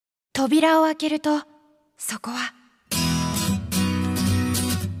扉を開けると、そこは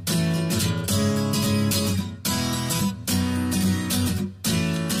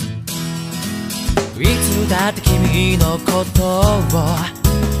いつだって君のことを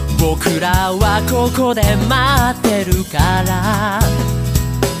僕らはここで待ってるから、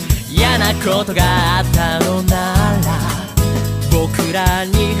嫌なことがあったのなら僕ら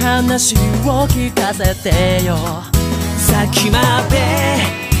に話を聞かせてよ。さっきま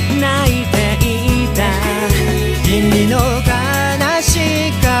で泣いていた君の悲し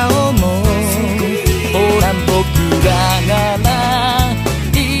い顔も、ほら僕らなら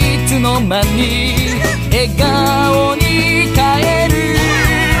いつの間に笑顔に変える。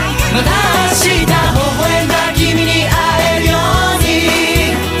また明日微笑んだ君に会えるように、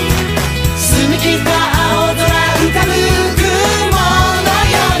澄み切った青空浮かぶ雲の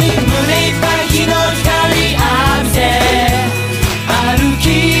ように、胸いっぱい日の光浴びて歩き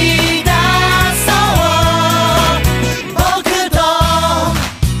出そう。僕と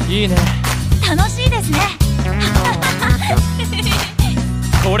いいね。楽しいですね。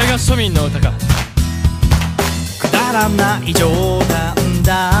これが庶民の歌か。くだらない冗談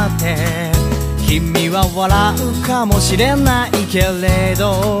だって君は笑うかもしれないけれ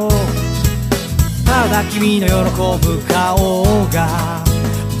ど、ただ君の喜ぶ顔が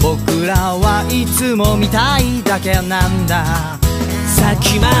僕らはいつも見たいだけなんだ。さっ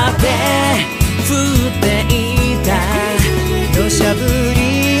きまで降っていた土砂降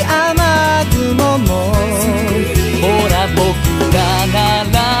り雨雲も、ほら僕らな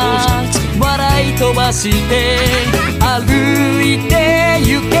ら笑い飛ばして歩いて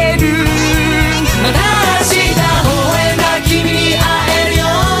行ける。また明日微笑んだ君に会えるよ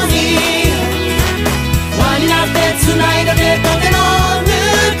うに、輪になって繋いだ手と手のぬ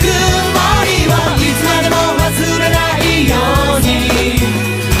くもりをいつまでも忘れないように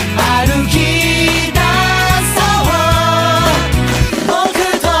歩き出そう。僕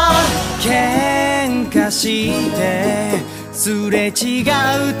と喧嘩してすれ違う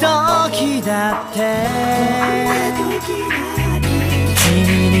時だって君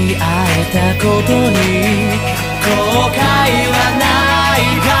に会えたことに後悔はない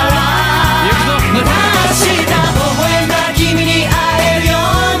から。また明日